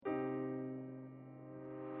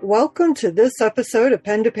Welcome to this episode of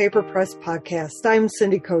Pen to Paper Press Podcast. I'm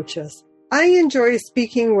Cindy Coaches. I enjoy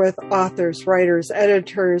speaking with authors, writers,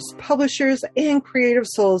 editors, publishers, and creative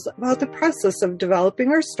souls about the process of developing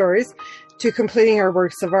our stories to completing our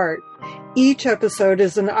works of art. Each episode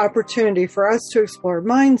is an opportunity for us to explore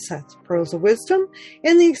mindsets, pearls of wisdom,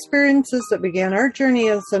 and the experiences that began our journey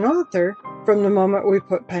as an author from the moment we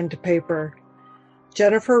put pen to paper.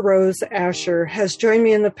 Jennifer Rose Asher has joined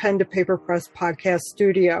me in the Pen to Paper Press podcast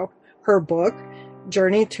studio. Her book,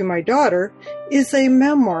 Journey to My Daughter, is a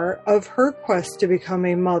memoir of her quest to become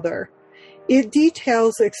a mother. It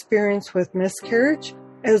details experience with miscarriage,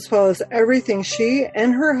 as well as everything she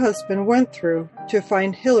and her husband went through to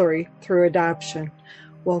find Hillary through adoption.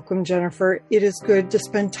 Welcome, Jennifer. It is good to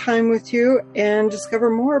spend time with you and discover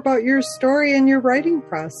more about your story and your writing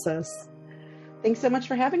process. Thanks so much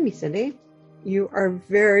for having me, Cindy. You are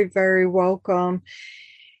very, very welcome.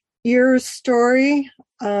 Your story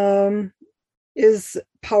is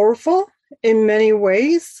powerful in many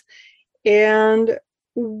ways. And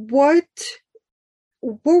what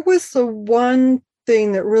was the one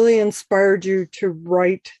thing that really inspired you to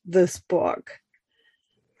write this book?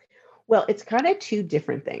 Well, it's kind of two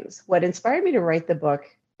different things. What inspired me to write the book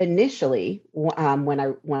initially,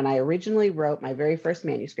 when I originally wrote my very first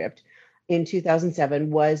manuscript in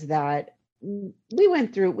 2007, was that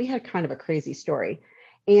we had kind of a crazy story,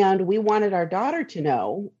 and we wanted our daughter to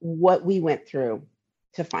know what we went through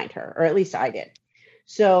to find her, or at least I did.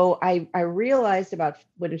 So I realized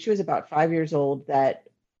when she was about 5 years old that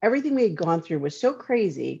everything we had gone through was so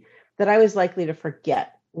crazy that I was likely to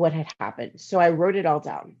forget what had happened. So I wrote it all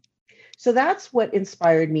down. So that's what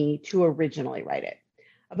inspired me to originally write it.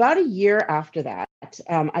 About a year after that,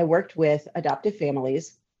 I worked with adoptive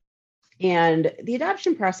families. And the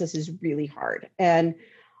adoption process is really hard. And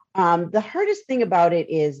the hardest thing about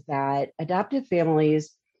it is that adoptive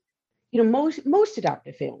families, most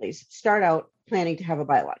adoptive families start out planning to have a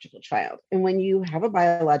biological child. And when you have a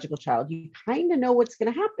biological child, you kind of know what's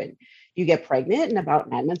going to happen. You get pregnant, and about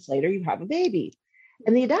 9 months later, you have a baby.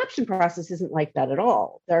 And the adoption process isn't like that at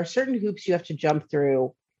all. There are certain hoops you have to jump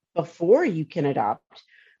through before you can adopt,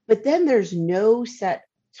 but then there's no set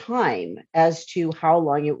time as to how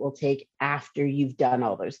long it will take after you've done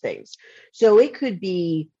all those things. So it could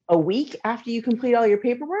be a week after you complete all your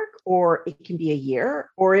paperwork, or it can be a year,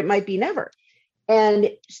 or it might be never.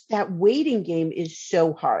 And that waiting game is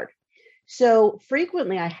so hard. So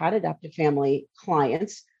frequently I had adoptive family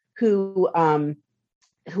clients who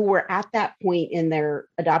were at that point in their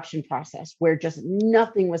adoption process where just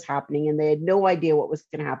nothing was happening and they had no idea what was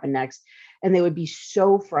going to happen next. And they would be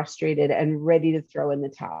so frustrated and ready to throw in the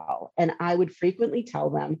towel. And I would frequently tell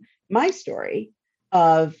them my story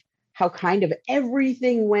of how kind of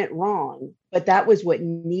everything went wrong, but that was what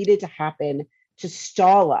needed to happen to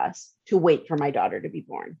stall us to wait for my daughter to be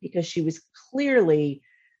born, because she was clearly,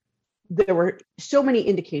 there were so many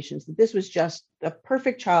indications that this was just the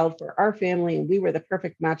perfect child for our family and we were the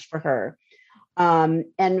perfect match for her.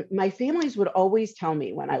 And my families would always tell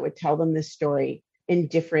me, when I would tell them this story in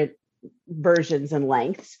different versions and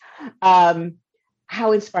lengths,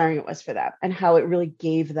 how inspiring it was for them and how it really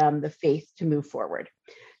gave them the faith to move forward.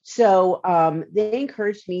 So they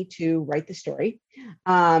encouraged me to write the story.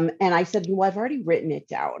 And I said, well, I've already written it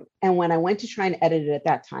down. And when I went to try and edit it at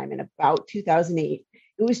that time in about 2008,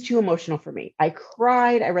 it was too emotional for me. I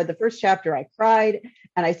cried. I read the first chapter. I cried.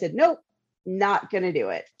 And I said, nope, not going to do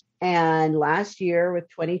it. And last year with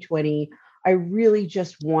 2020, I really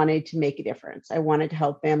just wanted to make a difference. I wanted to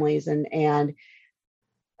help families. And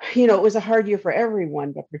it was a hard year for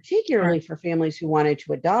everyone, but particularly for families who wanted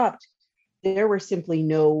to adopt. There were simply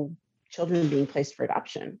no children being placed for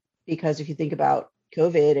adoption, because if you think about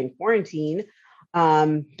COVID and quarantine,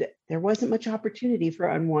 there wasn't much opportunity for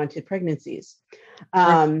unwanted pregnancies.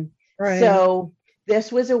 So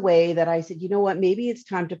this was a way that I said, you know what, maybe it's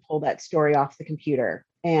time to pull that story off the computer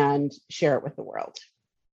and share it with the world.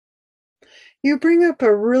 You bring up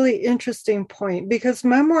a really interesting point, because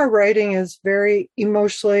memoir writing is very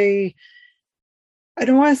emotionally, I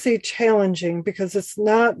don't want to say challenging, because it's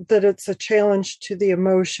not that it's a challenge to the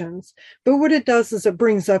emotions, but what it does is it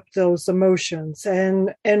brings up those emotions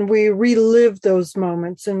and we relive those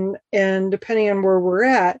moments. And depending on where we're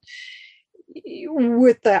at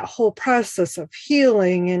with that whole process of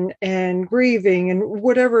healing and grieving and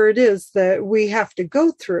whatever it is that we have to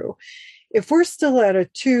go through, if we're still at a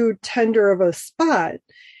too tender of a spot,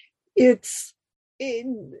 it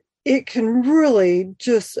can really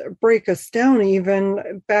just break us down,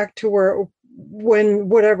 even back to when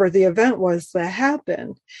whatever the event was that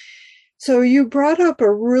happened. So you brought up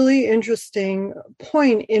a really interesting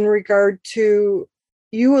point in regard to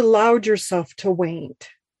you allowed yourself to wait.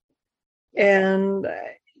 And,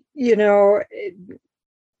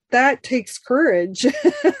 that takes courage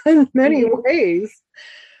in many ways.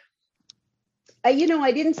 I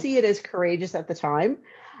didn't see it as courageous at the time.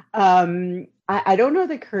 I don't know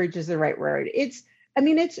that courage is the right word. It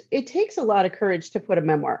takes a lot of courage to put a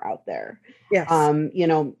memoir out there. Yes.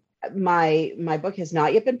 My book has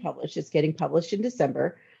not yet been published. It's getting published in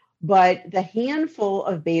December, but the handful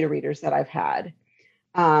of beta readers that I've had,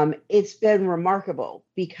 it's been remarkable,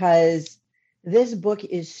 because this book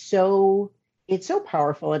is so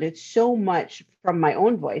powerful, and it's so much from my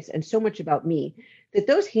own voice and so much about me, that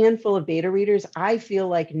those handful of beta readers, I feel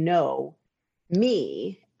like, know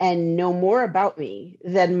me and know more about me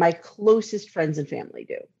than my closest friends and family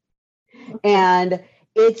do. Okay. And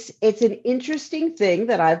it's an interesting thing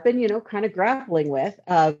that I've been, kind of grappling with,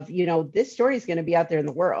 of, this story is going to be out there in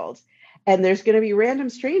the world, and there's going to be random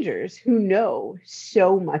strangers who know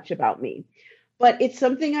so much about me. But it's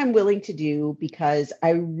something I'm willing to do, because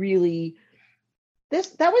I really,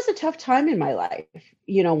 that was a tough time in my life,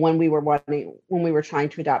 when we were trying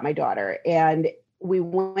to adopt my daughter, and we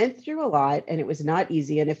went through a lot, and it was not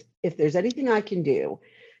easy. And if there's anything I can do,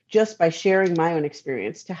 just by sharing my own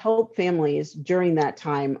experience to help families during that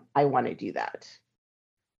time, I want to do that.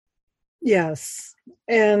 Yes.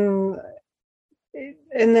 And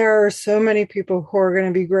there are so many people who are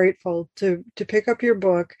going to be grateful to pick up your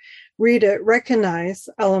book, read it, recognize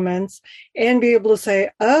elements, and be able to say,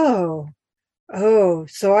 oh,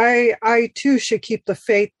 so I too should keep the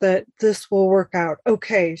faith that this will work out.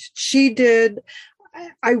 Okay, she did,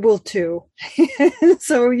 I will too.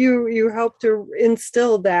 So you help to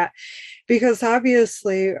instill that, because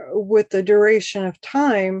obviously with the duration of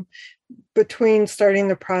time between starting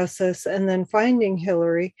the process and then finding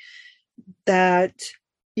Hillary, that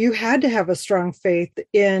you had to have a strong faith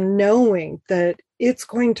in knowing that it's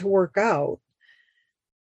going to work out.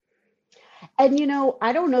 And,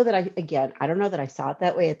 I don't know that I saw it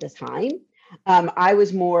that way at the time. I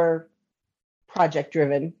was more project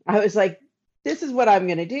driven. I was like, this is what I'm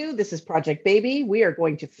going to do. This is Project Baby. We are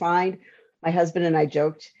going to find, my husband and I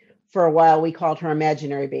joked for a while, we called her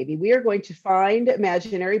Imaginary Baby. We are going to find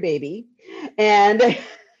Imaginary Baby. And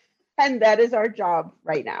that is our job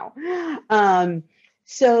right now.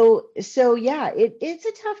 So yeah, it's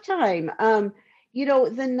a tough time.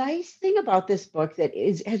 The nice thing about this book that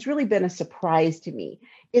has really been a surprise to me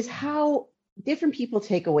is how different people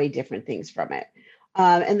take away different things from it.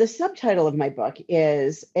 And the subtitle of my book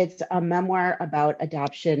it's a memoir about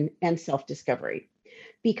adoption and self-discovery,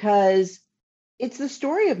 because it's the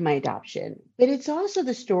story of my adoption, but it's also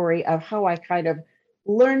the story of how I kind of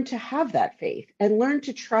learned to have that faith and learn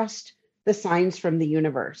to trust the signs from the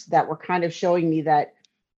universe that were kind of showing me that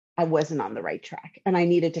I wasn't on the right track and I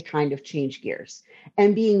needed to kind of change gears,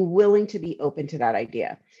 and being willing to be open to that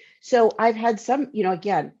idea. So I've had some,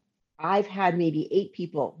 again, I've had maybe 8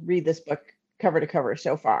 people read this book cover to cover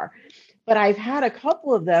so far, but I've had a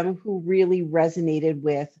couple of them who really resonated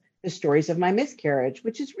with the stories of my miscarriage,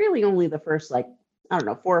 which is really only the first, 4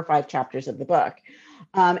 or 5 chapters of the book,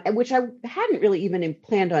 and which I hadn't really even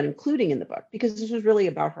planned on including in the book, because this was really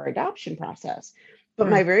about her adoption process. But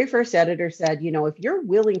my very first editor said, if you're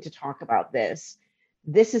willing to talk about this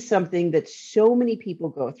is something that so many people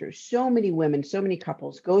go through, so many women, so many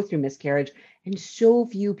couples go through miscarriage, and so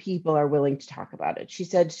few people are willing to talk about it. She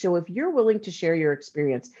said, so if you're willing to share your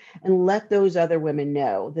experience and let those other women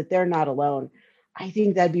know that they're not alone, I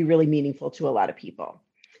think that'd be really meaningful to a lot of people.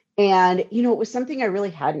 And, it was something I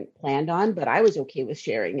really hadn't planned on, but I was okay with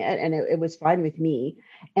sharing it, and it was fine with me.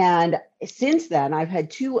 And since then, I've had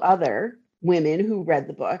 2 other women who read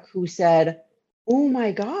the book who said, oh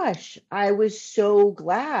my gosh, I was so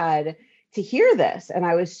glad to hear this. And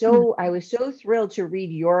I was so thrilled to read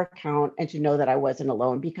your account and to know that I wasn't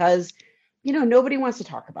alone, because, nobody wants to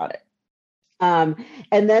talk about it.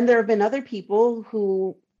 And then there have been other people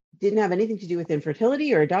who didn't have anything to do with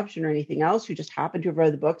infertility or adoption or anything else, who just happened to have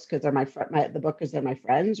read the books because they're they're my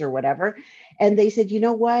friends or whatever. And they said, you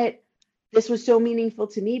know what? This was so meaningful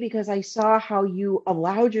to me because I saw how you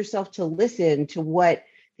allowed yourself to listen to what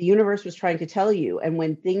the universe was trying to tell you. And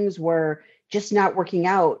when things were just not working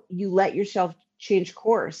out, you let yourself change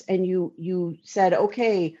course, and you said,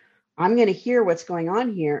 okay, I'm going to hear what's going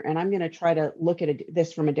on here, and I'm going to try to look at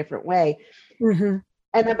this from a different way. Mm-hmm.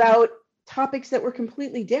 And about topics that were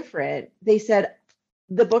completely different, they said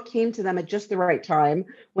the book came to them at just the right time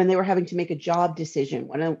when they were having to make a job decision.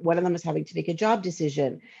 One of them was having to make a job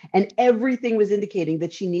decision, and everything was indicating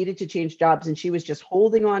that she needed to change jobs, and she was just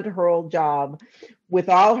holding on to her old job with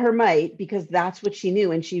all her might because that's what she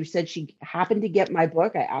knew. And she said she happened to get my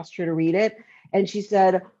book. I asked her to read it, And she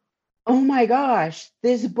said, oh my gosh,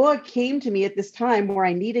 this book came to me at this time where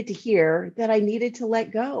I needed to hear that I needed to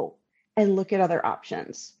let go and look at other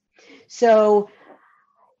options. So,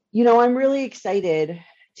 I'm really excited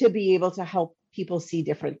to be able to help people see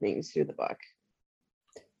different things through the book.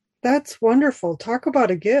 That's wonderful. Talk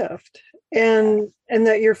about a gift. And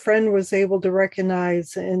that your friend was able to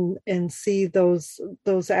recognize and see those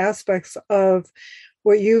aspects of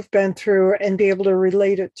what you've been through and be able to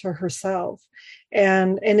relate it to herself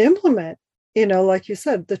and implement, like you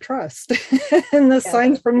said, the trust and the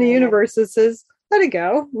signs from the universe that says, let it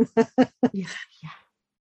go. Yeah.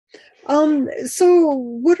 So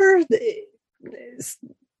what are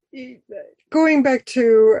going back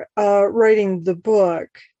to writing the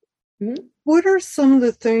book, mm-hmm. What are some of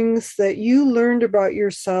the things that you learned about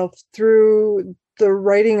yourself through the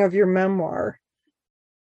writing of your memoir?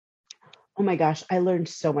 Oh my gosh, I learned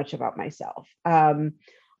so much about myself.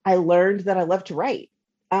 I learned that I love to write.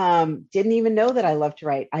 Didn't even know that I loved to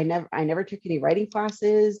write. I never took any writing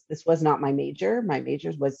classes. This was not my major. My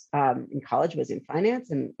major was in college was in finance,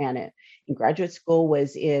 and in graduate school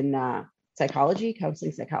was in psychology,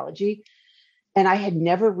 counseling psychology. And I had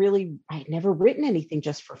never written anything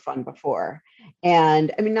just for fun before.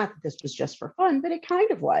 And I mean, not that this was just for fun, but it kind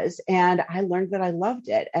of was. And I learned that I loved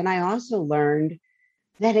it. And I also learned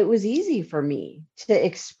that it was easy for me to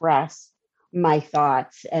express my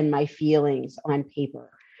thoughts and my feelings on paper.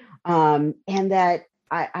 And that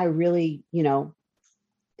I really, the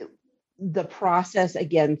process,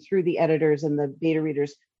 again, through the editors and the beta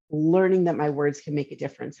readers, learning that my words can make a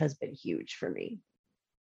difference has been huge for me.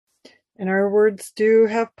 And our words do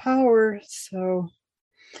have power. So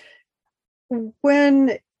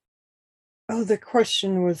the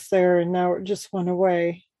question was there and now it just went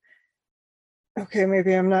away. Okay,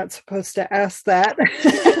 maybe I'm not supposed to ask that.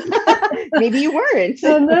 Maybe you weren't.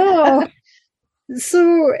 Oh, no.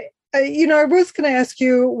 So, I was going to ask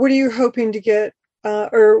you, what are you hoping to get,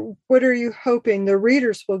 or what are you hoping the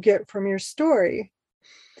readers will get from your story?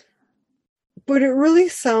 But it really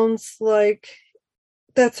sounds like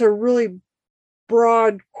that's a really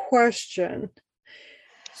broad question.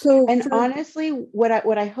 So, honestly, what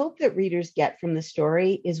I hope that readers get from the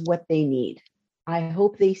story is what they need. I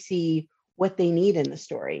hope they see what they need in the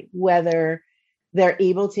story, whether they're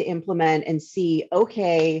able to implement and see,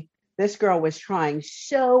 okay, this girl was trying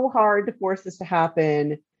so hard to force this to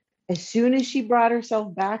happen. As soon as she brought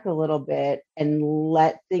herself back a little bit and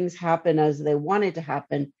let things happen as they wanted to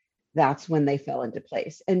happen, that's when they fell into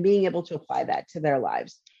place, and being able to apply that to their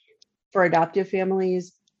lives. For adoptive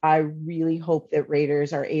families, I really hope that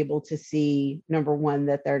readers are able to see, number one,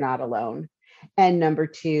 that they're not alone. And number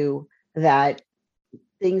two, that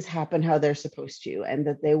things happen how they're supposed to, and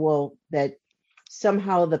that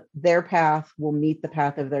somehow their path will meet the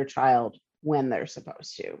path of their child when they're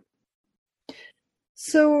supposed to.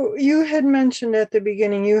 So you had mentioned at the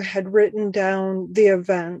beginning you had written down the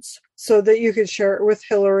events so that you could share it with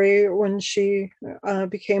Hillary when she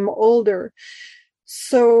became older.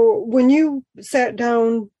 So when you sat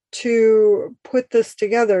down to put this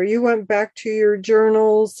together, you went back to your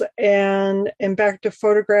journals and back to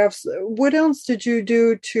photographs. What else did you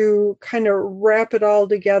do to kind of wrap it all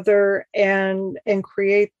together and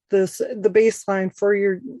create the baseline for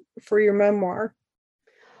your memoir?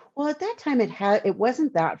 Well, at that time, it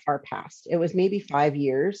wasn't that far past. It was maybe 5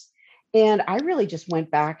 years. And I really just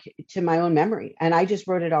went back to my own memory and I just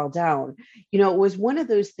wrote it all down. It was one of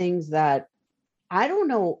those things that I don't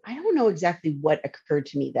know exactly what occurred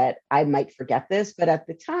to me that I might forget this, but at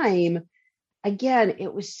the time, again,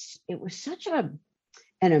 it was such an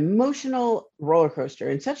emotional roller coaster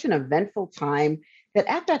and such an eventful time that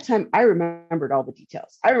at that time I remembered all the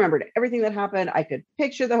details. I remembered everything that happened. I could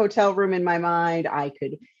picture the hotel room in my mind. I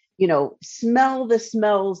could, smell the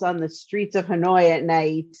smells on the streets of Hanoi at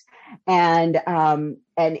night. And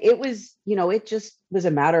it was, it just was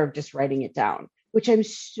a matter of just writing it down, which I'm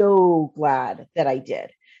so glad that I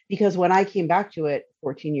did, because when I came back to it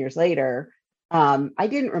 14 years later, I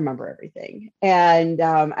didn't remember everything. And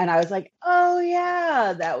I was like, oh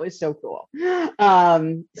yeah, that was so cool.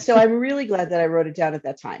 So I'm really glad that I wrote it down at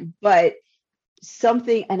that time. But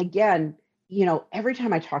and again, every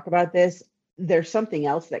time I talk about this, there's something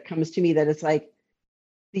else that comes to me that it's like,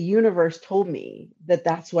 the universe told me that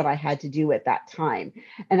that's what I had to do at that time.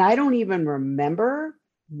 And I don't even remember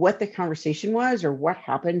what the conversation was or what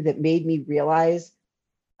happened that made me realize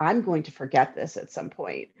I'm going to forget this at some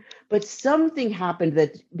point. But something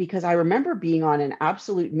happened because I remember being on an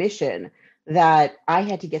absolute mission that I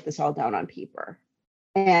had to get this all down on paper.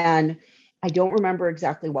 And I don't remember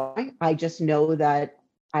exactly why. I just know that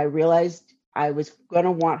I realized I was going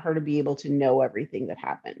to want her to be able to know everything that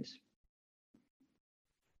happened.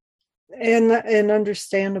 And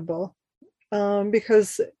understandable,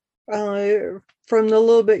 because from the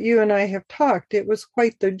little bit you and I have talked, it was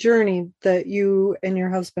quite the journey that you and your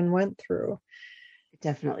husband went through. It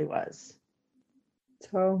definitely was.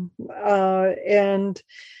 So, and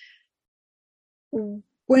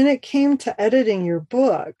when it came to editing your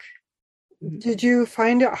book, did you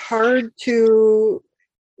find it hard to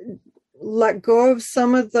let go of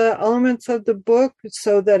some of the elements of the book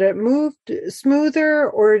so that it moved smoother,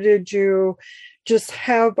 or did you just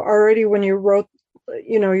have already, when you wrote,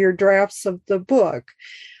 your drafts of the book,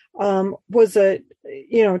 was it,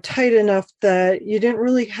 tight enough that you didn't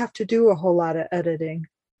really have to do a whole lot of editing?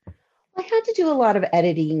 I had to do a lot of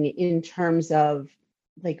editing in terms of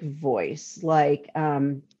like voice. Like,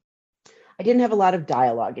 I didn't have a lot of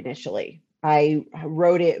dialogue initially. I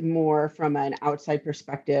wrote it more from an outside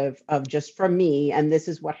perspective of just from me, and this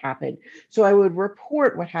is what happened. So I would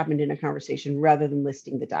report what happened in a conversation rather than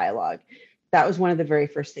listing the dialogue. That was one of the very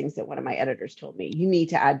first things that one of my editors told me. You need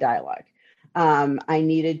to add dialogue. I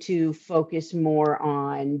needed to focus more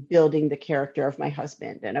on building the character of my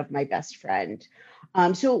husband and of my best friend.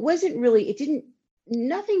 So it wasn't really,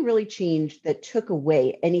 nothing really changed that took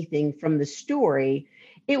away anything from the story.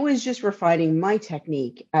 It was just refining my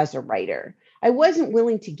technique as a writer. I wasn't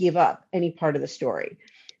willing to give up any part of the story.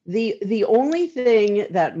 The only thing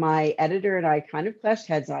that my editor and I kind of clashed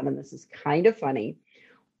heads on, and this is kind of funny,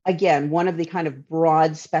 again, one of the kind of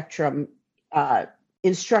broad spectrum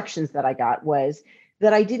instructions that I got was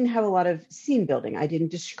that I didn't have a lot of scene building. I didn't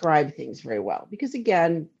describe things very well because,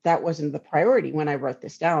 again, that wasn't the priority when I wrote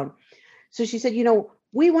this down. So she said,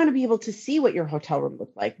 we want to be able to see what your hotel room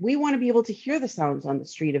looked like. We want to be able to hear the sounds on the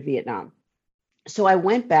street of Vietnam. So I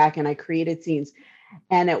went back and I created scenes.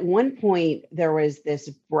 And at one point, there was this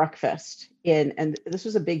breakfast and this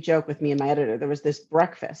was a big joke with me and my editor. There was this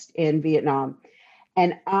breakfast in Vietnam.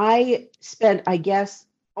 And I spent, I guess,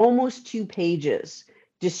 almost 2 pages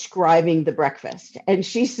describing the breakfast. And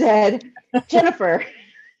she said, Jennifer,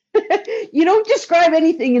 you don't describe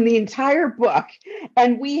anything in the entire book,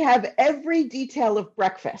 and we have every detail of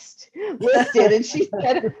breakfast listed. And she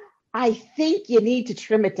said, I think you need to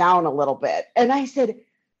trim it down a little bit. And I said,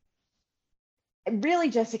 really,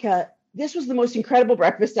 Jessica, this was the most incredible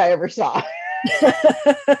breakfast I ever saw.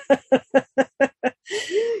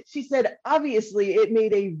 She said, obviously, it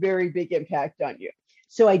made a very big impact on you.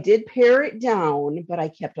 So I did pare it down, but I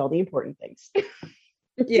kept all the important things.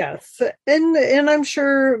 Yes. And I'm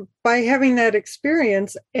sure by having that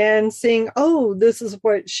experience and seeing, oh, this is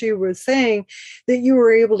what she was saying, that you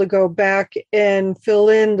were able to go back and fill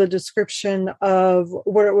in the description of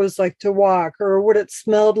what it was like to walk, or what it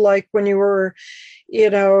smelled like when you were,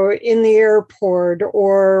 in the airport,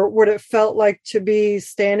 or what it felt like to be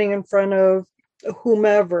standing in front of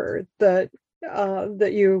whomever that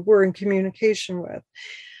you were in communication with.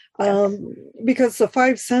 Because the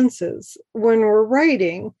 5 senses, when we're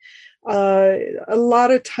writing, a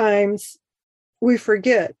lot of times we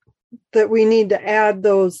forget that we need to add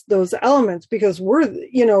those elements, because we're,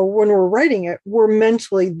 when we're writing it, we're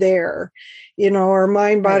mentally there, our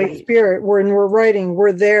mind, body, right, spirit. When we're writing,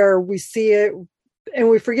 we're there, we see it, and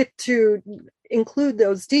we forget to include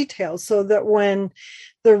those details so that when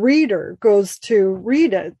the reader goes to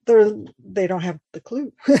read it, they don't have the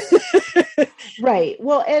clue. Right.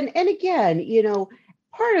 Well, and again,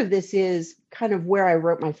 part of this is kind of where I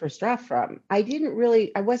wrote my first draft from. I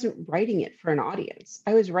wasn't writing it for an audience.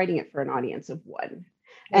 I was writing it for an audience of one.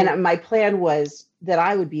 Right. And my plan was that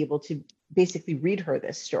I would be able to basically read her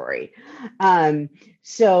this story.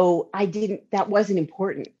 So that wasn't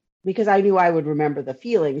important, because I knew I would remember the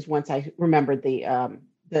feelings once I remembered the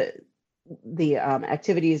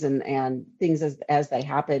activities and things as they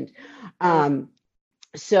happened.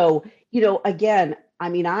 So, again,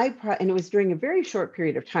 and it was during a very short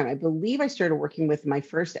period of time. I believe I started working with my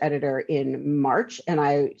first editor in March, and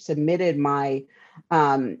I submitted my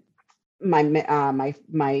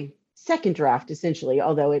second draft, essentially,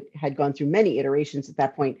 although it had gone through many iterations at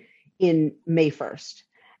that point, in May 1st.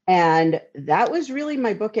 And that was really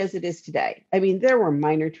my book as it is today. There were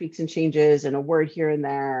minor tweaks and changes and a word here and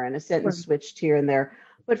there and a sentence switched here and there.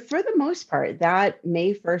 But for the most part, that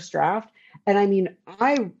May 1st draft, and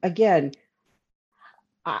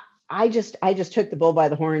I just took the bull by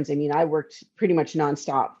the horns. I worked pretty much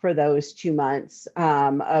nonstop for those 2 months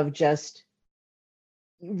of just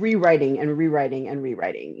rewriting and rewriting and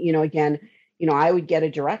rewriting. I would get a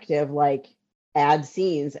directive like add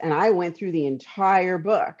scenes, and I went through the entire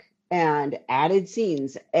book and added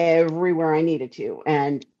scenes everywhere I needed to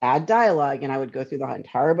and add dialogue. And I would go through the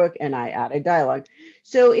entire book and I added dialogue.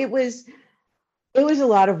 So it was a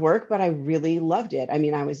lot of work, but I really loved it. I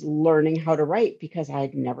mean, I was learning how to write because I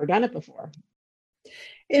had never done it before.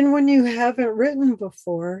 And when you haven't written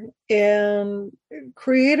before, and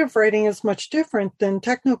creative writing is much different than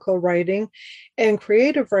technical writing, and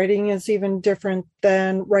creative writing is even different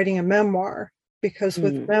than writing a memoir, because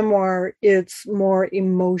with memoir, it's more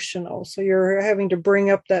emotional. So you're having to bring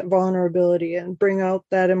up that vulnerability and bring out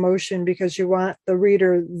that emotion because you want the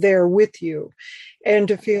reader there with you and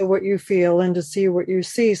to feel what you feel and to see what you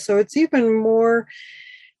see. So it's even more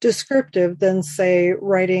descriptive than, say,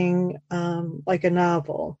 writing like a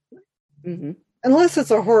novel. Mm-hmm. Unless it's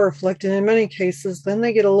a horror flick, and in many cases, then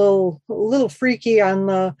they get a little freaky on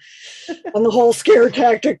the whole scare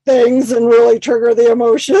tactic things and really trigger the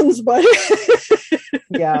emotions. But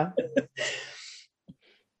yeah.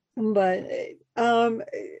 But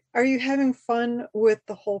are you having fun with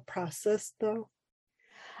the whole process, though?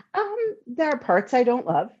 There are parts I don't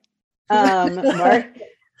love.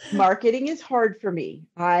 Marketing is hard for me.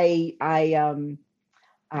 I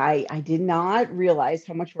did not realize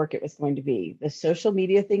how much work it was going to be. The social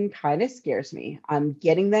media thing kind of scares me. I'm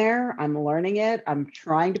getting there. I'm learning it. I'm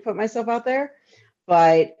trying to put myself out there,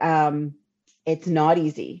 but it's not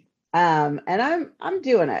easy. And I'm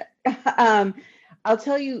doing it. I'll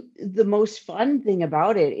tell you, the most fun thing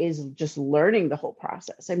about it is just learning the whole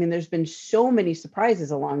process. I mean, there's been so many surprises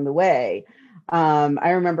along the way.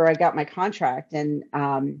 I remember I got my contract in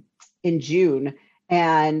June,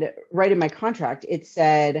 and right in my contract, it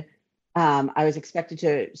said I was expected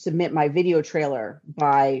to submit my video trailer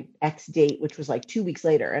by X date, which was like 2 weeks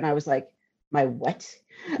later. And I was like, my what?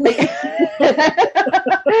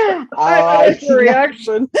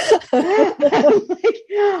 Reaction.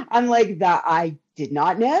 I'm like that. I did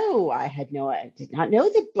not know. I did not know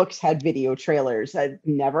that books had video trailers. I'd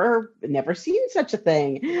never seen such a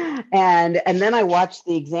thing. And then I watched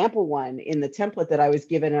the example one in the template that I was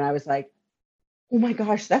given, and I was like, oh my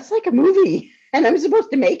gosh, that's like a movie, and I'm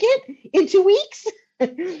supposed to make it in 2 weeks.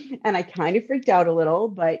 And I kind of freaked out a little,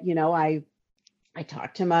 but I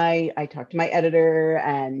talked to my editor,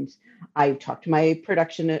 and I talked to my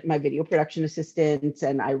video production assistant,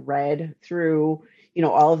 and I read through,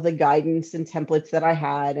 all of the guidance and templates that I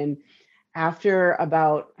had. And after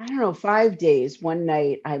about, 5 days, one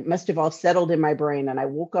night, I must have all settled in my brain, and I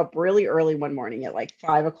woke up really early one morning at like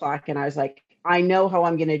 5 o'clock, and I was like, I know how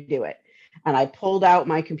I'm going to do it. And I pulled out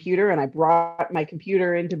my computer, and I brought my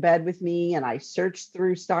computer into bed with me, and I searched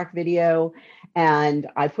through stock video, and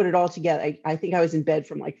I put it all together. I think I was in bed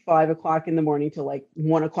from like 5 o'clock in the morning to like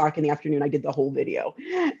 1 o'clock in the afternoon. I did the whole video.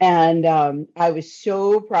 And I was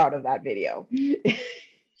so proud of that video.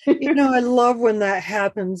 I love when that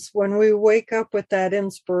happens, when we wake up with that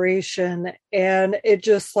inspiration and it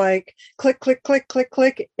just like click, click, click, click,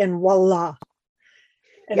 click, and voila.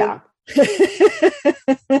 And yeah.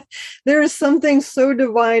 There is something so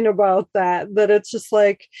divine about that it's just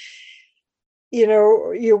like,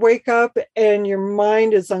 you wake up and your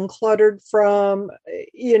mind is uncluttered from,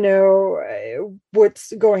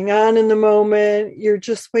 what's going on in the moment. You're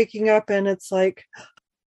just waking up and it's like,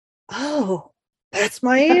 oh, that's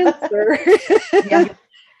my answer. Yeah.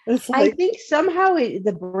 I think somehow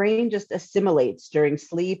the brain just assimilates during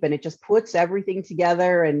sleep, and it just puts everything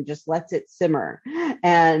together and just lets it simmer.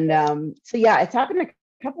 And so, yeah, it's happened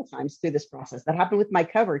a couple times through this process. That happened with my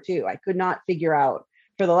cover too. I could not figure out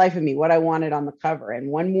for the life of me what I wanted on the cover. And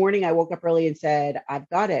one morning I woke up early and said, I've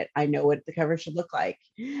got it. I know what the cover should look like.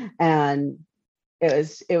 And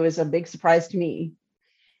it was a big surprise to me.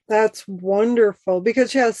 That's wonderful,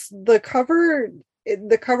 because yes, the cover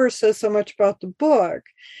says so much about the book,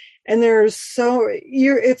 and it's so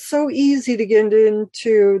easy to get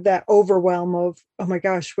into that overwhelm of, oh my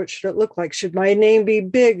gosh, what should it look like? Should my name be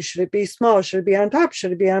big? Should it be small? Should it be on top?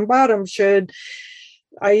 Should it be on bottom? Should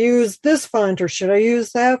I use this font or should I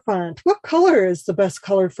use that font? What color is the best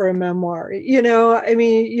color for a memoir? I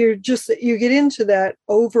mean, you get into that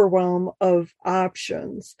overwhelm of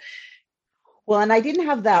options. Well, and I didn't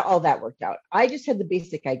have all that worked out. I just had the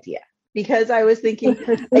basic idea, because I was thinking,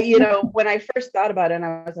 when I first thought about it, and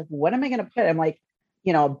I was like, what am I going to put? I'm like,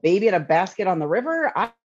 a baby in a basket on the river.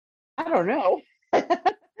 I don't know.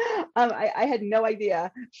 I had no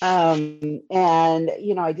idea. And,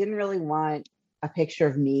 I didn't really want a picture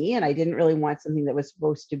of me, and I didn't really want something that was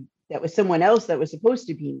someone else that was supposed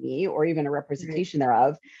to be me, or even a representation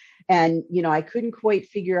thereof. And, I couldn't quite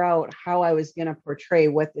figure out how I was going to portray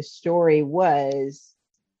what the story was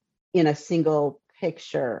in a single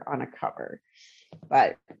picture on a cover.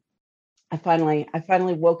 But I finally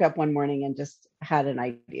woke up one morning and just had an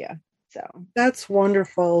idea. So That's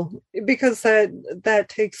wonderful because that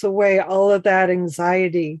takes away all of that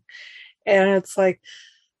anxiety. And it's like,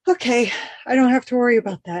 okay, I don't have to worry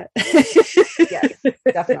about that. yes,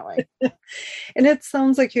 definitely. And it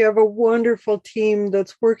sounds like you have a wonderful team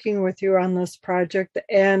that's working with you on this project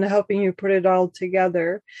and helping you put it all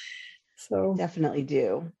together. So Definitely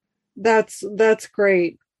do. that's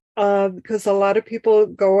great. Because a lot of people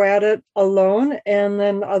go at it alone, and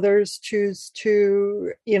then others choose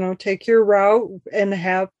to, take your route and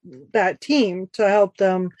have that team to help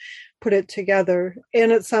them put it together.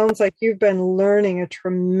 And it sounds like you've been learning a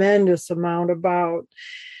tremendous amount about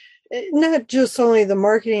not just only the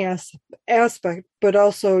marketing aspect, but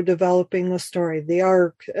also developing the story, the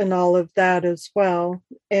arc, and all of that as well.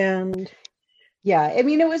 And Yeah, I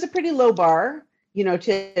mean, it was a pretty low bar,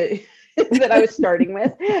 to that I was starting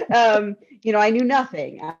with. I knew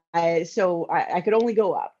nothing, so I could only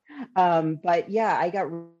go up. But yeah, I got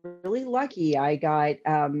really lucky. I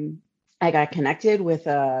got connected with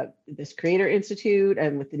this Creator Institute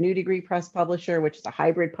and with the New Degree Press publisher, which is a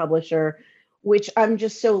hybrid publisher, which I'm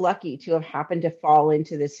just so lucky to have happened to fall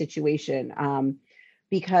into this situation,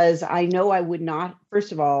 because I know I would not.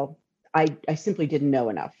 First of all, I simply didn't know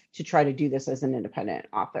enough to try to do this as an independent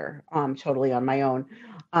author, totally on my own.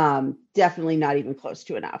 Definitely not even close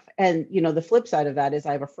to enough. And, the flip side of that is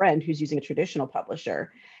I have a friend who's using a traditional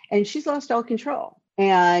publisher and she's lost all control.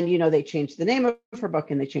 And, they changed the name of her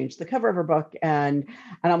book and they changed the cover of her book. And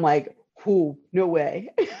I'm like, no way.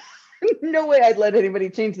 No way I'd let anybody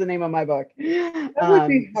change the name of my book. that would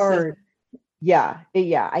be hard. Yeah.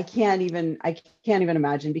 I can't even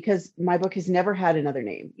imagine, because my book has never had another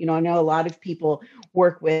name. I know a lot of people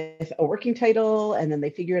work with a working title and then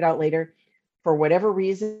they figure it out later. For whatever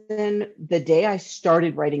reason, the day I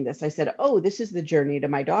started writing this, I said, oh, this is the journey to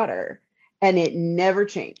my daughter. And it never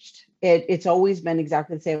changed. It's always been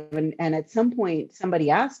exactly the same. And at some point,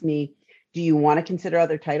 somebody asked me, do you want to consider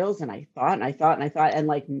other titles? And I thought, and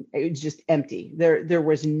like, it was just empty. There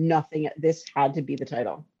was nothing. This had to be the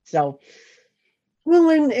title. So,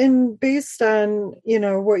 well, and based on,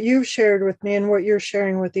 what you've shared with me and what you're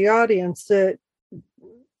sharing with the audience, that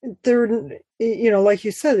there, like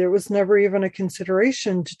you said, it was never even a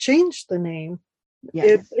consideration to change the name.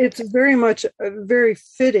 yes. It's very much very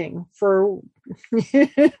fitting for,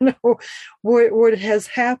 what has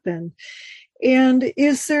happened. And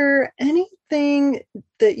is there anything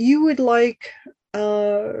that you would like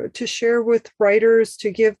to share with writers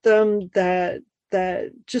to give them that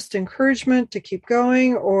just encouragement to keep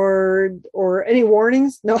going, or any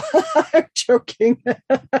warnings? No, I'm joking.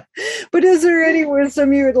 But is there any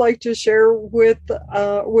wisdom you would like to share with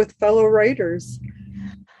fellow writers?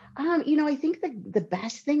 I think the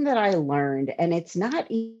best thing that I learned, and it's not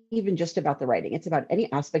even just about the writing, it's about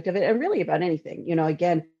any aspect of it and really about anything.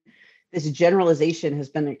 Again, this generalization has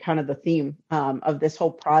been kind of the theme of this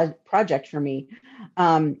whole project for me.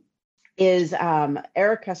 Is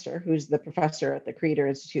Eric Custer, who's the professor at the Creator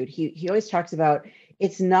Institute. He always talks about,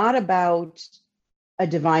 it's not about a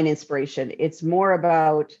divine inspiration. It's more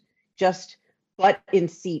about just butt in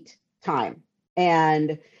seat time.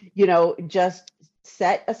 And, just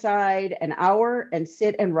set aside an hour and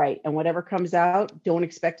sit and write. And whatever comes out, don't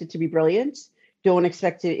expect it to be brilliant. Don't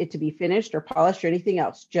expect it to be finished or polished or anything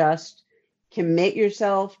else. Just commit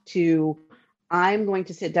yourself to, I'm going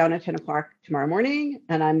to sit down at 10 o'clock tomorrow morning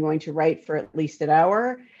and I'm going to write for at least an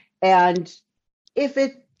hour. And if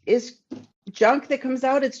it is junk that comes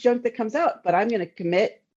out, it's junk that comes out, but I'm going to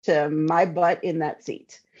commit to my butt in that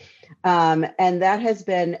seat. And that has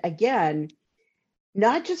been, again,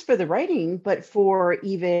 not just for the writing, but for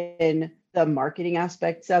even the marketing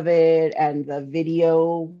aspects of it and the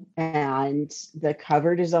video and the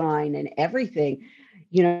cover design and everything.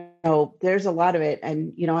 There's a lot of it.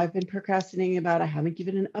 And, I've been procrastinating about, I haven't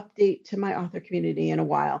given an update to my author community in a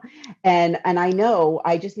while. And I know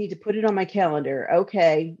I just need to put it on my calendar.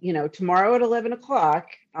 Okay. Tomorrow at 11 o'clock,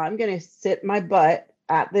 I'm going to sit my butt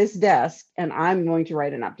at this desk and I'm going to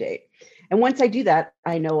write an update. And once I do that,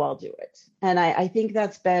 I know I'll do it. And I think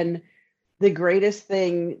that's been the greatest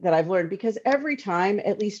thing that I've learned, because every time,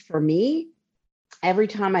 at least for me, every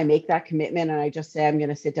time I make that commitment and I just say, I'm going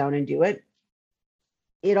to sit down and do it,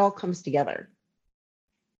 it all comes together.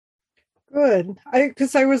 Good.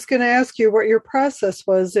 Because I was going to ask you what your process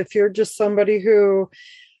was. If you're just somebody who,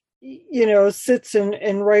 sits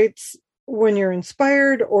and writes when you're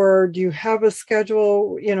inspired, or do you have a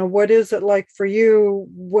schedule? What is it like for you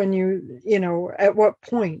when at what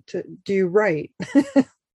point do you write?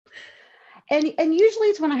 And usually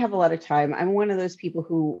it's when I have a lot of time. I'm one of those people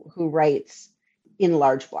who writes in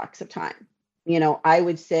large blocks of time. I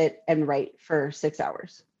would sit and write for 6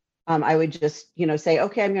 hours. I would just, say,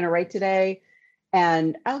 okay, I'm going to write today.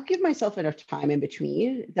 And I'll give myself enough time in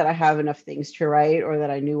between that I have enough things to write, or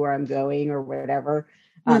that I knew where I'm going or whatever.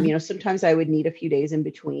 Sometimes I would need a few days in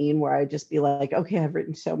between where I'd just be like, okay, I've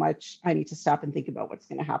written so much. I need to stop and think about what's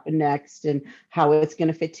going to happen next and how it's going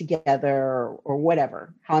to fit together, or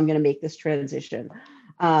whatever, how I'm going to make this transition.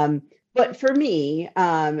 But for me,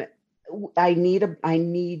 I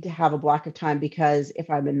need to have a block of time, because if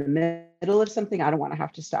I'm in the middle of something, I don't want to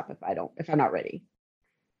have to stop if I'm not ready.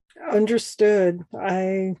 Understood.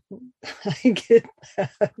 I get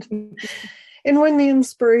that. And when the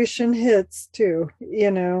inspiration hits too,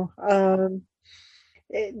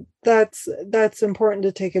 that's important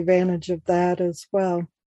to take advantage of that as well.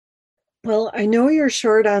 Well, I know you're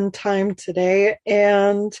short on time today,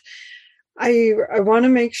 and I want to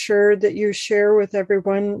make sure that you share with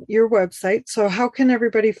everyone your website. So how can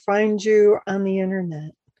everybody find you on the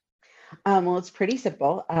internet? Well, it's pretty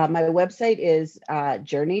simple. My website is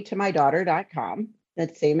journeytomydaughter.com.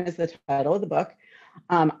 That's same as the title of the book.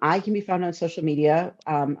 I can be found on social media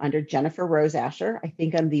under Jennifer Rose Asher. I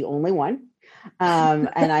think I'm the only one. And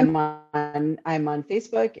I'm on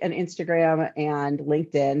Facebook and Instagram and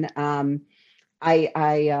LinkedIn.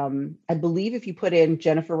 I believe if you put in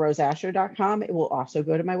jenniferroseasher.com, it will also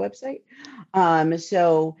go to my website.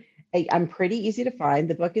 So I'm pretty easy to find.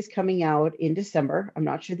 The book is coming out in December. I'm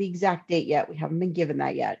not sure the exact date yet. We haven't been given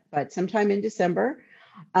that yet, but sometime in December.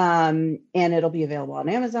 And it'll be available on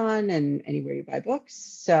Amazon and anywhere you buy books.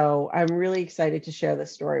 So I'm really excited to share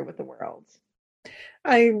this story with the world.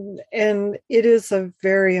 And it is a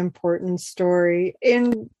very important story.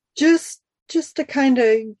 And just to kind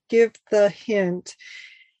of give the hint,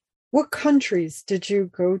 what countries did you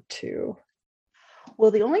go to?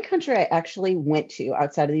 Well, the only country I actually went to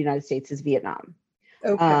outside of the United States is Vietnam.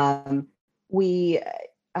 Okay.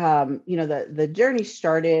 The journey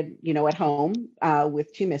started, at home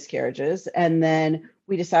with 2 miscarriages, and then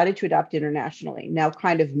we decided to adopt internationally. Now,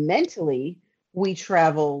 kind of mentally, we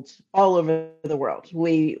traveled all over the world.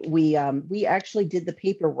 We actually did the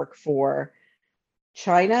paperwork for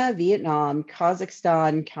China, Vietnam,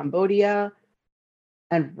 Kazakhstan, Cambodia,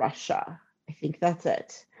 and Russia. I think that's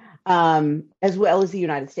it. As well as the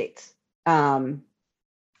United States.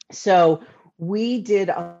 So we did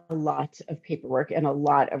a lot of paperwork and a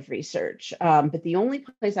lot of research. But the only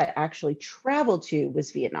place I actually traveled to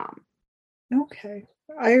was Vietnam. Okay.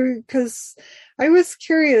 Because I was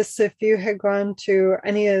curious if you had gone to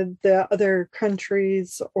any of the other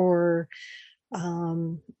countries, or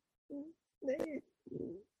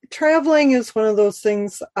traveling is one of those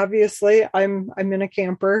things. Obviously, I'm in a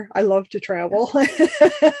camper. I love to travel.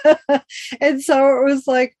 And so it was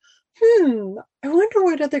like, I wonder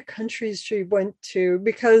what other countries she went to,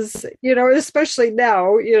 because, especially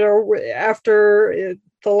now, after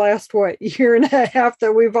the last, year and a half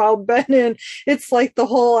that we've all been in, it's like the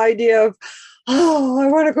whole idea of, I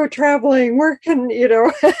want to go traveling. Where can,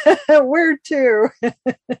 where to?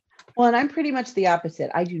 Well, and I'm pretty much the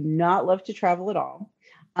opposite. I do not love to travel at all.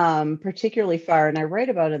 Particularly far. And I write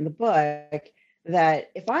about in the book that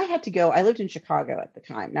if I had to go, I lived in Chicago at the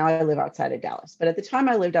time. Now I live outside of Dallas, but at the time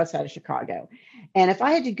I lived outside of Chicago. And if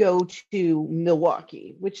I had to go to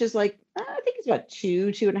Milwaukee, which is like, I think it's about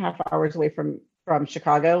 2.5 hours away from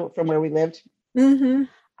Chicago, from where we lived,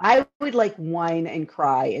 I would whine and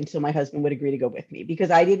cry until my husband would agree to go with me, because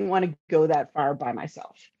I didn't want to go that far by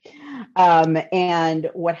myself. And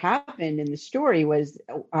what happened in the story was,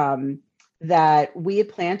 that we had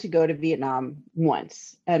planned to go to Vietnam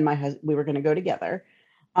once, and we were going to go together.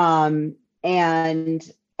 And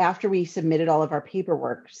after we submitted all of our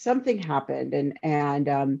paperwork, something happened, and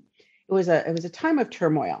it was a time of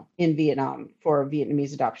turmoil in Vietnam for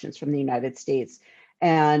Vietnamese adoptions from the United States,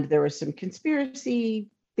 and there was some conspiracy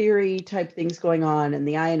theory type things going on, and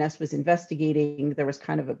the INS was investigating. There was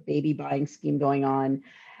kind of a baby buying scheme going on,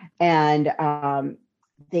 and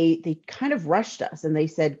they kind of rushed us, and they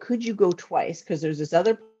said, could you go twice? Because there's this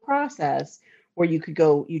other process where you could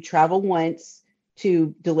go, you travel once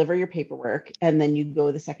to deliver your paperwork, and then you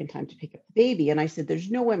go the second time to pick up the baby. And I said,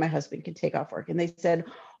 there's no way my husband can take off work. And they said,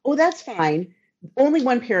 oh, that's fine. Only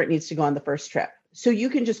one parent needs to go on the first trip, so you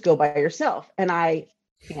can just go by yourself. And I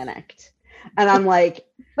panicked, and I'm like,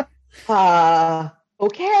 okay.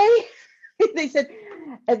 They said,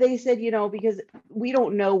 because we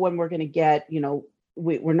don't know when we're going to get,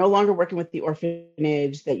 we're no longer working with the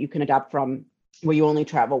orphanage that you can adopt from, where you only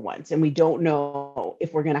travel once, and we don't know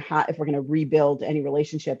if we're going to rebuild any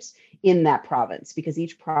relationships in that province, because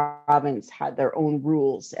each province had their own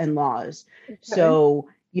rules and laws. Okay. So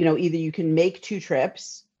either you can make 2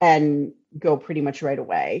 trips and go pretty much right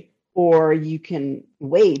away, or you can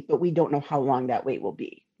wait, but we don't know how long that wait will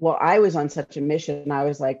be. Well, I was on such a mission. I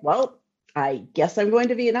was like, well, I guess I'm going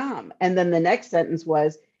to Vietnam. And then the next sentence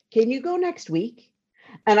was, can you go next week?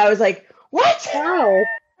 And I was like, what? Wow.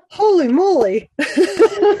 Holy moly.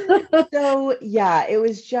 So yeah, it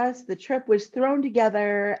was just, the trip was thrown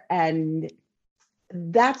together, and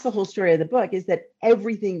that's the whole story of the book, is that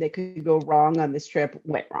everything that could go wrong on this trip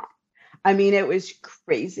went wrong. I mean, it was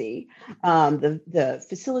crazy. The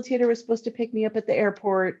facilitator was supposed to pick me up at the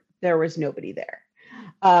airport. There was nobody there.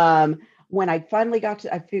 When I finally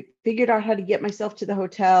figured out how to get myself to the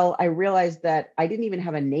hotel, I realized that I didn't even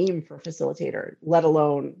have a name for facilitator, let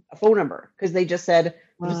alone a phone number, because they just said,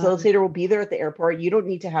 the facilitator will be there at the airport. You don't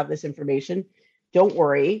need to have this information. Don't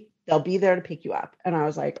worry. They'll be there to pick you up. And I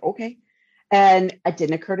was like, okay. And it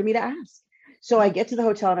didn't occur to me to ask. So I get to the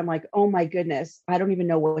hotel and I'm like, oh my goodness, I don't even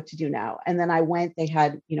know what to do now. And then I went, they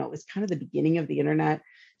had, it was kind of the beginning of the internet.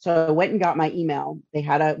 So I went and got my email. They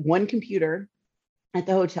had one computer at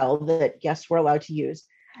the hotel that guests were allowed to use.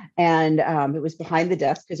 And it was behind the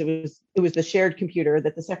desk, because it was the shared computer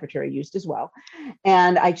that the secretary used as well.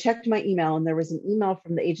 And I checked my email, and there was an email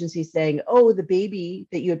from the agency saying, oh, the baby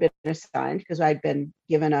that you had been assigned, because I'd been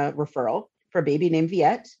given a referral for a baby named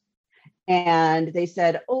Viet. And they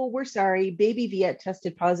said, oh, we're sorry, baby Viet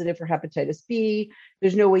tested positive for hepatitis B.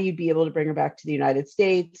 There's no way you'd be able to bring her back to the United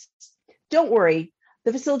States. Don't worry.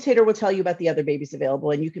 The facilitator will tell you about the other babies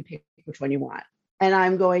available, and you can pick which one you want. And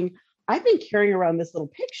I'm going, I've been carrying around this little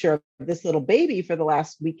picture of this little baby for the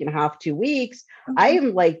last week and a half, 2 weeks. Mm-hmm. I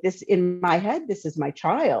am like, this in my head, this is my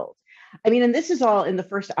child. I mean, and this is all in the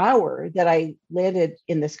first hour that I landed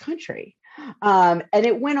in this country. And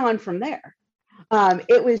it went on from there.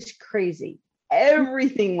 It was crazy.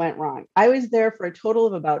 Everything went wrong. I was there for a total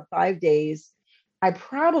of about 5 days. I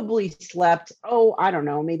probably slept, I don't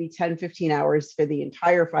know, maybe 10, 15 hours for the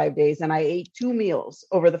entire 5 days. And I ate 2 meals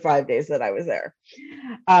over the 5 days that I was there.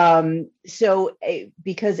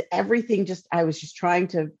 Because everything I was just trying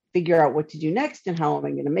to figure out what to do next, and how am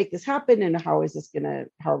I going to make this happen? And how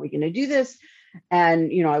are we going to do this?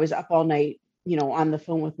 And, I was up all night, on the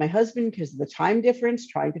phone with my husband because of the time difference,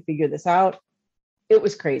 trying to figure this out. It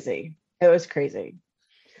was crazy.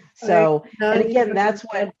 So, and again, that's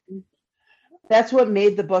what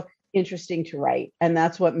made the book interesting to write. And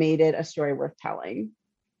that's what made it a story worth telling.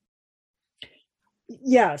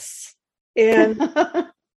 Yes. And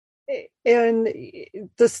the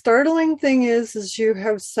startling thing is you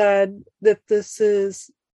have said that this is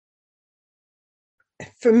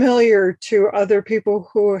familiar to other people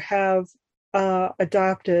who have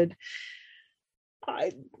adopted.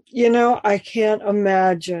 I can't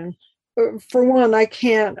imagine. For one, I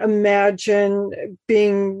can't imagine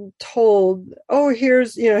being told, oh,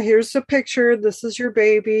 here's a picture. This is your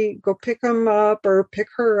baby. Go pick him up or pick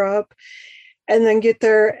her up, and then get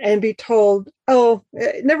there and be told, oh,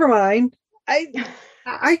 never mind.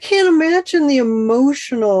 I can't imagine the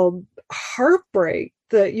emotional heartbreak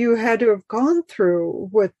that you had to have gone through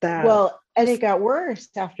with that. Well, and it got worse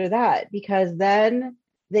after that, because then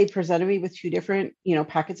they presented me with 2 different,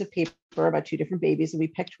 packets of paper about 2 different babies, and we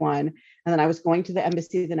picked one. And then I was going to the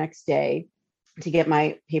embassy the next day to get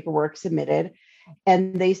my paperwork submitted.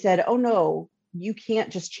 And they said, oh no, you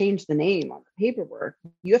can't just change the name on the paperwork.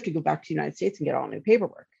 You have to go back to the United States and get all new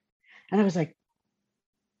paperwork. And I was like,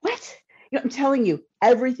 what? I'm telling you,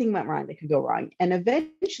 everything went wrong that could go wrong. And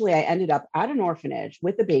eventually I ended up at an orphanage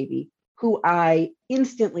with a baby who I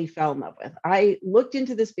instantly fell in love with. I looked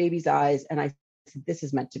into this baby's eyes and I said, this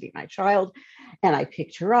is meant to be my child. And I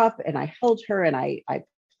picked her up and I held her and I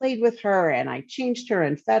played with her and I changed her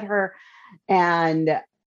and fed her and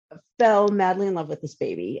fell madly in love with this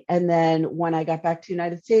baby. And then when I got back to the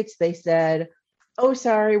United States, they said, oh,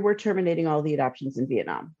 sorry, we're terminating all the adoptions in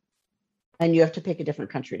Vietnam. And you have to pick a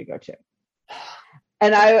different country to go to.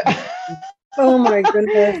 And oh my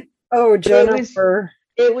goodness. Oh, Jennifer.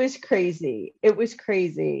 It was crazy. It was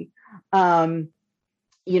crazy. A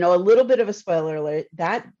little bit of a spoiler alert,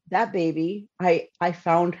 that baby, I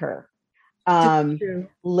found her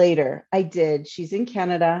later. I did. She's in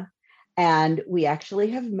Canada and we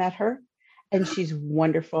actually have met her and she's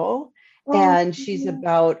wonderful. And she's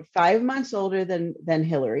about 5 months older than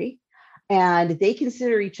Hillary, and they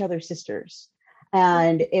consider each other sisters.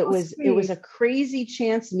 And it was a crazy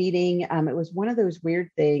chance meeting. It was one of those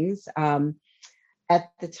weird things. At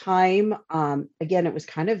the time, again, it was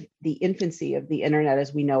kind of the infancy of the internet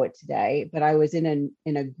as we know it today, but I was in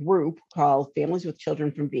a group called Families with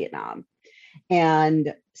Children from Vietnam.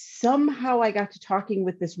 And somehow I got to talking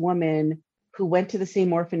with this woman who went to the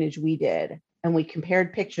same orphanage we did. and we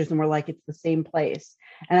compared pictures and we're like, it's the same place.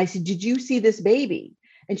 And I said, did you see this baby?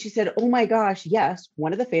 And she said, oh my gosh, yes.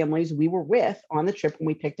 One of the families we were with on the trip when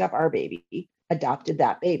we picked up our baby adopted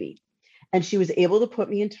that baby. And she was able to put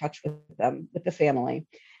me in touch with them, with the family.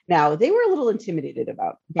 Now, they were a little intimidated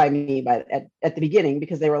by me at the beginning,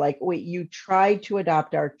 because they were like, wait, you tried to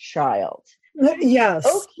adopt our child. Yes.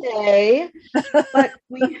 Okay. But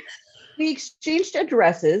we exchanged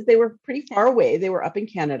addresses. They were pretty far away. They were up in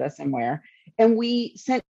Canada somewhere. And we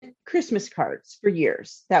sent Christmas cards for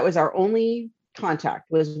years. That was our only contact,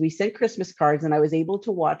 was we sent Christmas cards, and I was able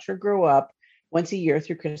to watch her grow up once a year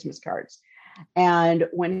through Christmas cards. And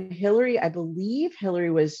when Hillary, I believe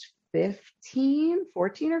Hillary was 14 or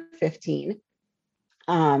 15. She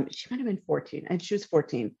might have been 14, and she was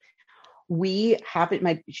 14.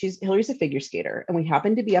 Hillary's a figure skater, and we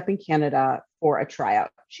happened to be up in Canada for a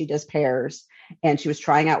tryout. She does pairs, and she was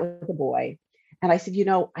trying out with a boy. And I said,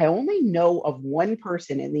 I only know of one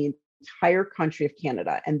person in the entire country of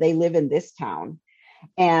Canada, and they live in this town.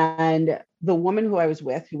 And the woman who I was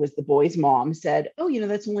with, who was the boy's mom, said, oh,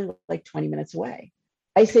 that's only like 20 minutes away.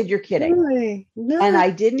 I said, you're kidding. Really? No. And I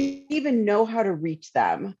didn't even know how to reach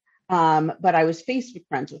them. But I was Facebook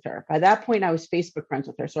friends with her. By that point, I was Facebook friends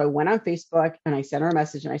with her. So I went on Facebook and I sent her a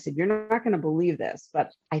message and I said, you're not going to believe this,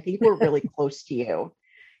 but I think we're really close to you.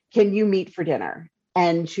 Can you meet for dinner?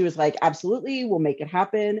 And she was like, absolutely, we'll make it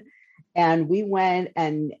happen. And we went,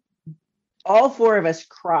 and all four of us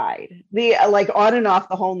cried, on and off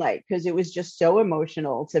the whole night, because it was just so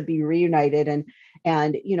emotional to be reunited.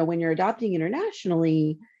 And when you're adopting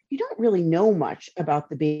internationally, you don't really know much about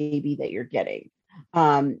the baby that you're getting.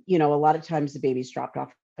 A lot of times the baby's dropped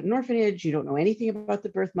off at an orphanage. You don't know anything about the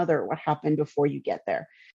birth mother or what happened before you get there.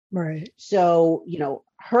 Right. So,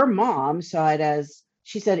 her mom saw it as,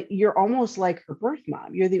 she said, you're almost like her birth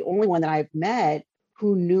mom. You're the only one that I've met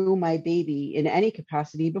who knew my baby in any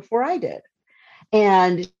capacity before I did.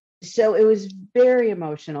 And so it was very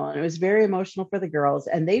emotional, and it was very emotional for the girls,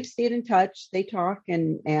 and they've stayed in touch. They talk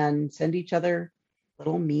and send each other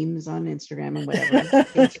little memes on Instagram and whatever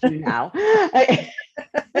kids do now.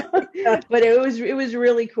 But it was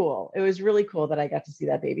really cool. It was really cool that I got to see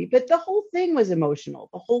that baby. But the whole thing was emotional.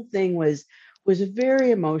 The whole thing was very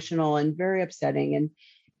emotional and very upsetting.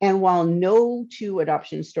 And while no two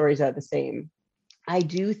adoption stories are the same, I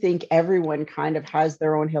do think everyone kind of has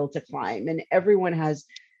their own hill to climb, and everyone has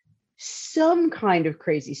some kind of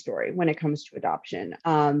crazy story when it comes to adoption.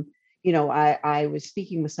 I was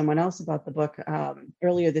speaking with someone else about the book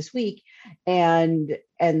earlier this week, and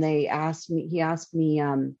he asked me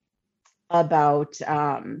about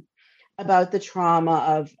the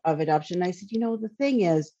trauma of adoption. And I said, the thing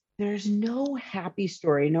is, there's no happy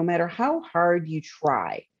story, no matter how hard you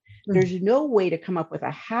try. There's no way to come up with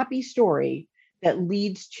a happy story that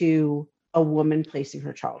leads to a woman placing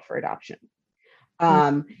her child for adoption.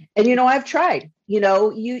 And, I've tried,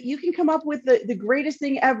 you can come up with the greatest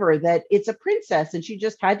thing ever, that it's a princess and she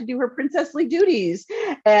just had to do her princessly duties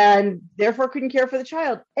and therefore couldn't care for the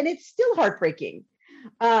child. And it's still heartbreaking.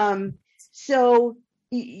 So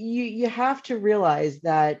you have to realize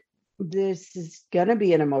that this is going to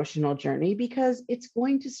be an emotional journey, because it's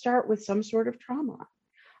going to start with some sort of trauma,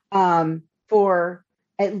 for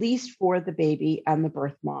at least for the baby and the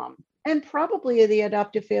birth mom, and probably the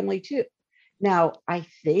adoptive family too. Now, I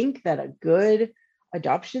think that a good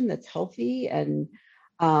adoption that's healthy and,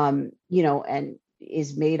 and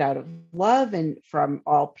is made out of love and from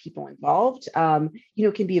all people involved, can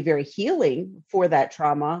be a very healing for that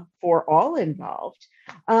trauma for all involved.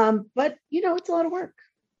 But, it's a lot of work.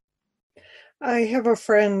 I have a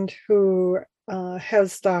friend who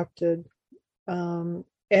has adopted,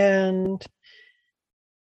 and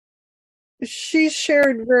she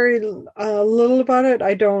shared very little about it.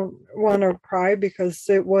 I don't want to pry, because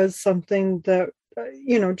it was something that,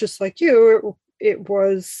 just like you, it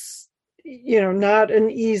was, not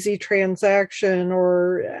an easy transaction,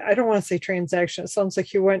 or I don't want to say transaction. It sounds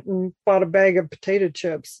like you went and bought a bag of potato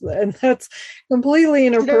chips, and that's completely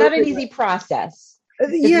inappropriate. It's not an easy process.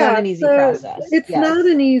 It's not an easy process. It's not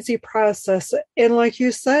an easy process. And like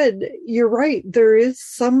you said, you're right. There is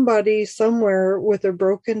somebody somewhere with a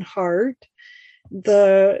broken heart.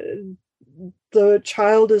 The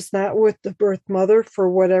child is not with the birth mother for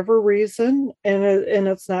whatever reason, and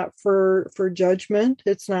it's not for judgment.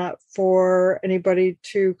 It's not for anybody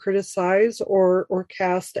to criticize or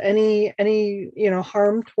cast any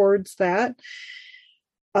harm towards that,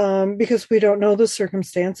 because we don't know the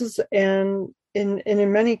circumstances, and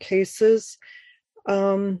in many cases,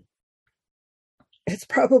 it's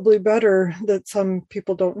probably better that some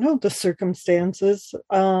people don't know the circumstances.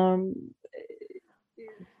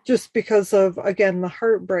 just because of, again, the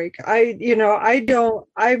heartbreak. I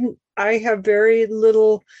have very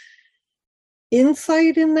little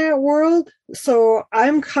insight in that world. So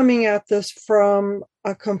I'm coming at this from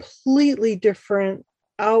a completely different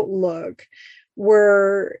outlook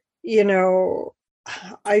where,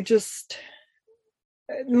 I just,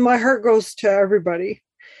 my heart goes to everybody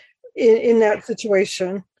in that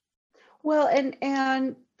situation. Well,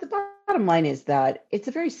 and the bottom line is that it's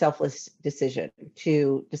a very selfless decision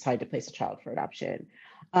to decide to place a child for adoption.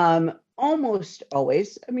 Almost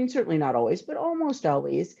always, I mean, certainly not always, but almost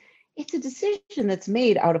always, it's a decision that's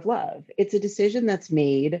made out of love. It's a decision that's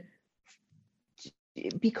made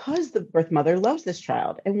because the birth mother loves this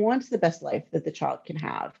child and wants the best life that the child can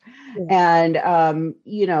have. Yeah. And,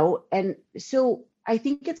 and so I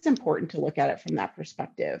think it's important to look at it from that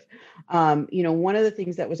perspective. One of the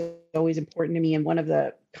things that was always important to me, and one of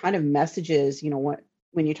the kind of messages,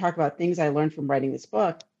 when you talk about things I learned from writing this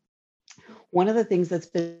book, one of the things that's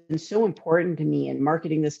been so important to me in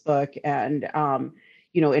marketing this book and,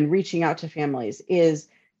 in reaching out to families is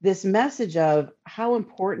this message of how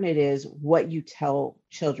important it is what you tell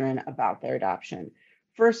children about their adoption.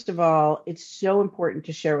 First of all, it's so important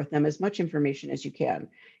to share with them as much information as you can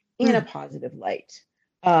in a positive light.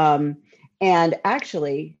 And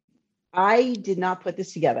actually, I did not put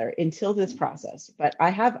this together until this process, but I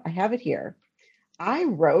have it here. I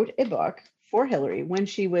wrote a book for Hillary when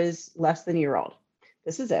she was less than a year old.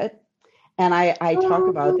 This is it. And I talk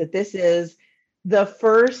about that this is the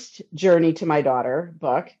first Journey to My Daughter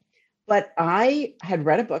book, but I had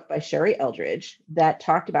read a book by Sherry Eldridge that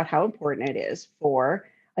talked about how important it is for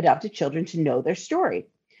adopted children to know their story.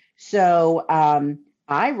 So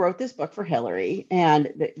I wrote this book for Hillary,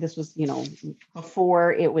 and this was,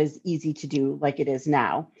 before it was easy to do like it is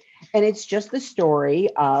now. And it's just the story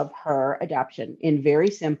of her adoption in very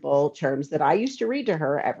simple terms that I used to read to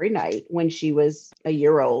her every night when she was a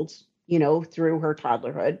year old, through her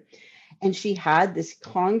toddlerhood. And she had this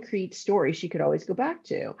concrete story she could always go back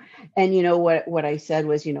to. And what I said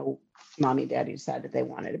was, mommy and daddy decided they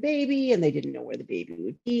wanted a baby and they didn't know where the baby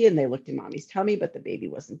would be. And they looked in mommy's tummy, but the baby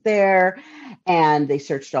wasn't there. And they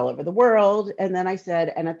searched all over the world. And then I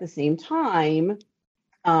said, and at the same time,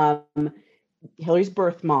 Hillary's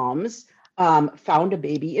birth moms found a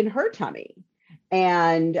baby in her tummy.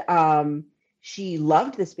 And she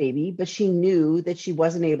loved this baby, but she knew that she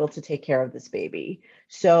wasn't able to take care of this baby.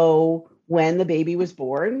 So when the baby was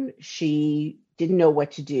born, she didn't know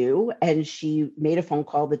what to do. And she made a phone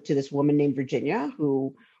call to this woman named Virginia,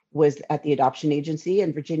 who was at the adoption agency.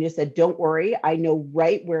 And Virginia said, don't worry, I know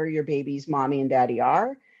right where your baby's mommy and daddy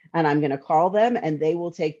are. And I'm going to call them and they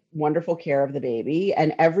will take wonderful care of the baby.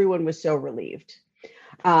 And everyone was so relieved.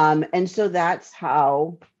 And so that's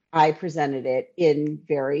how I presented it in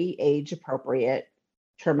very age appropriate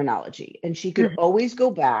terminology. And she could always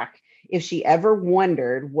go back if she ever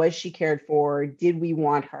wondered, was she cared for? Did we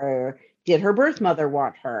want her? Did her birth mother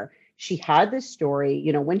want her? She had this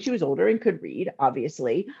story, when she was older and could read,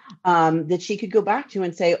 obviously, that she could go back to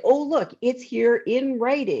and say, oh, look, it's here in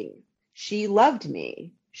writing. She loved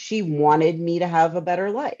me. She wanted me to have a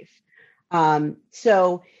better life.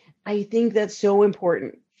 So I think that's so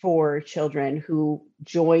important for children who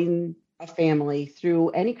join a family through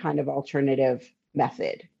any kind of alternative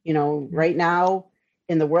method. Right now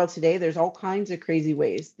in the world today, there's all kinds of crazy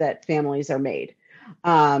ways that families are made.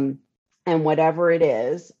 And whatever it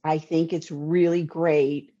is, I think it's really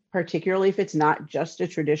great, particularly if it's not just a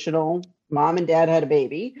traditional mom and dad had a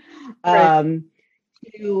baby, right.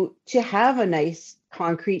 To have a nice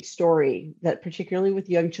concrete story that particularly with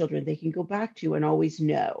young children, they can go back to and always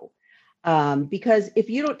know. Because if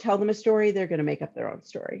you don't tell them a story, they're going to make up their own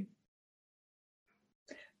story.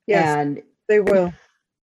 Yes, and they will.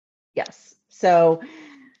 Yes. So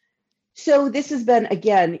this has been,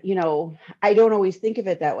 again, I don't always think of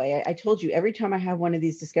it that way. I told you, every time I have one of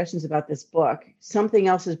these discussions about this book, something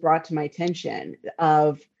else is brought to my attention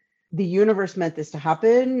of the universe meant this to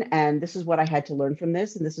happen. And this is what I had to learn from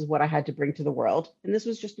this. And this is what I had to bring to the world. And this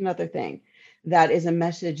was just another thing that is a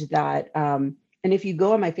message that, and if you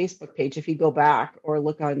go on my Facebook page, if you go back or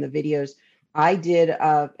look on the videos, I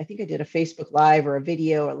think I did a Facebook Live or a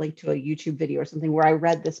video, a link to a YouTube video or something where I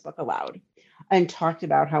read this book aloud and talked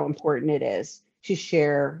about how important it is to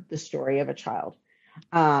share the story of a child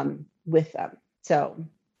with them. So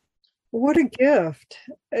what a gift.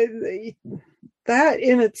 That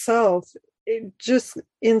in itself, it just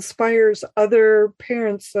inspires other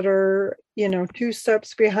parents that are, 2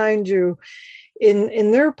 steps behind you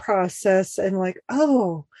in their process and like,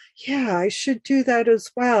 oh yeah, I should do that as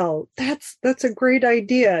well. That's a great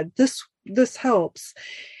idea. This helps.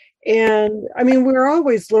 And I mean, we're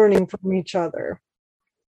always learning from each other.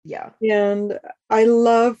 Yeah. And I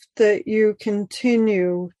love that you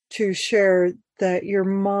continue to share that your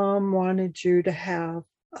mom wanted you to have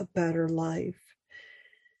a better life.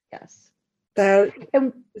 Yes. That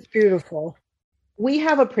is beautiful. We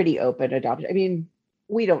have a pretty open adoption. I mean,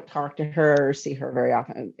 we don't talk to her or see her very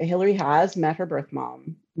often. Hillary has met her birth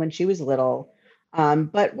mom when she was little,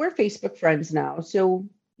 but we're Facebook friends now. So,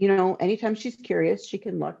 anytime she's curious, she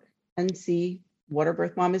can look and see what her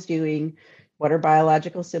birth mom is doing, what her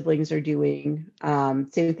biological siblings are doing.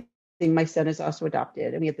 Same thing, my son is also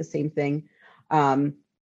adopted, and we have the same thing. I'm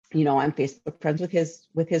Facebook friends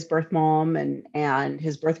with his birth mom and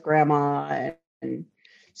his birth grandma, and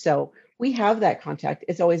so we have that contact.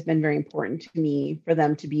 It's always been very important to me for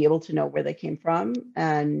them to be able to know where they came from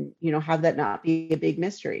and, have that not be a big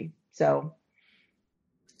mystery. So.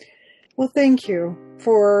 Well, thank you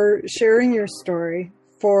for sharing your story,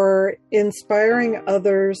 for inspiring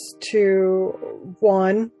others to,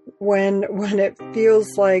 one, when it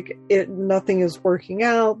feels like nothing is working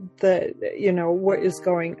out, that, what is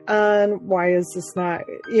going on? Why is this not,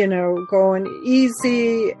 going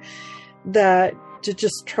easy? That to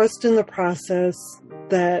just trust in the process,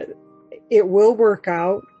 that it will work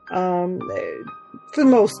out. For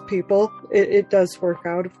most people, it does work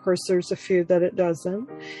out. Of course, there's a few that it doesn't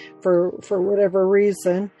for whatever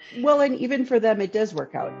reason. Well, and even for them, it does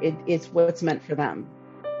work out. It's what's meant for them.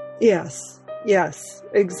 Yes,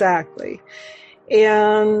 exactly.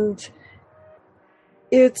 And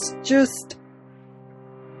it's just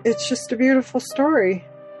a beautiful story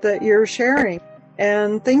that you're sharing.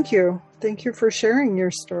 And thank you. Thank you for sharing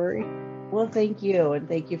your story. Well, thank you. And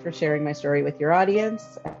thank you for sharing my story with your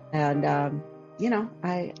audience. And,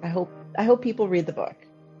 I hope people read the book.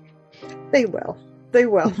 They will.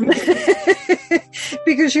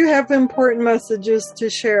 Because you have important messages to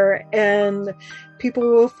share, and people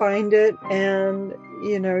will find it. And,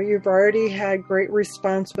 you've already had great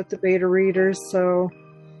response with the beta readers. So,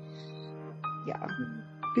 yeah.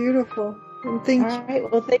 Beautiful. And thank you. All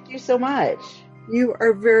right. Well, thank you so much. You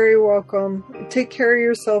are very welcome. Take care of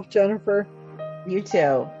yourself, Jennifer. You too.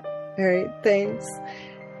 All right. Thanks.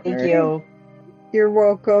 Thank you. You're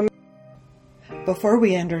welcome. Before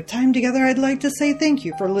we end our time together, I'd like to say thank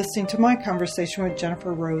you for listening to my conversation with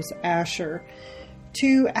Jennifer Rose Asher.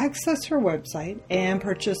 To access her website and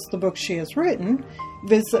purchase the book she has written,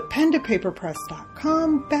 visit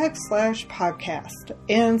pentopaperpress.com/podcast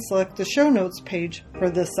and select the show notes page for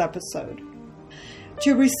this episode.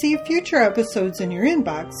 To receive future episodes in your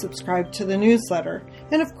inbox, subscribe to the newsletter,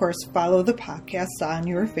 and of course, follow the podcast on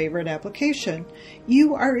your favorite application.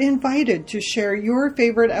 You are invited to share your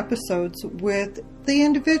favorite episodes with the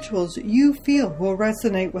individuals you feel will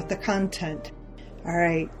resonate with the content. All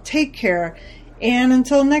right, take care, and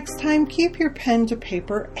until next time, keep your pen to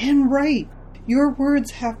paper and write. Your words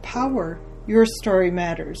have power. Your story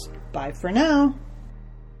matters. Bye for now.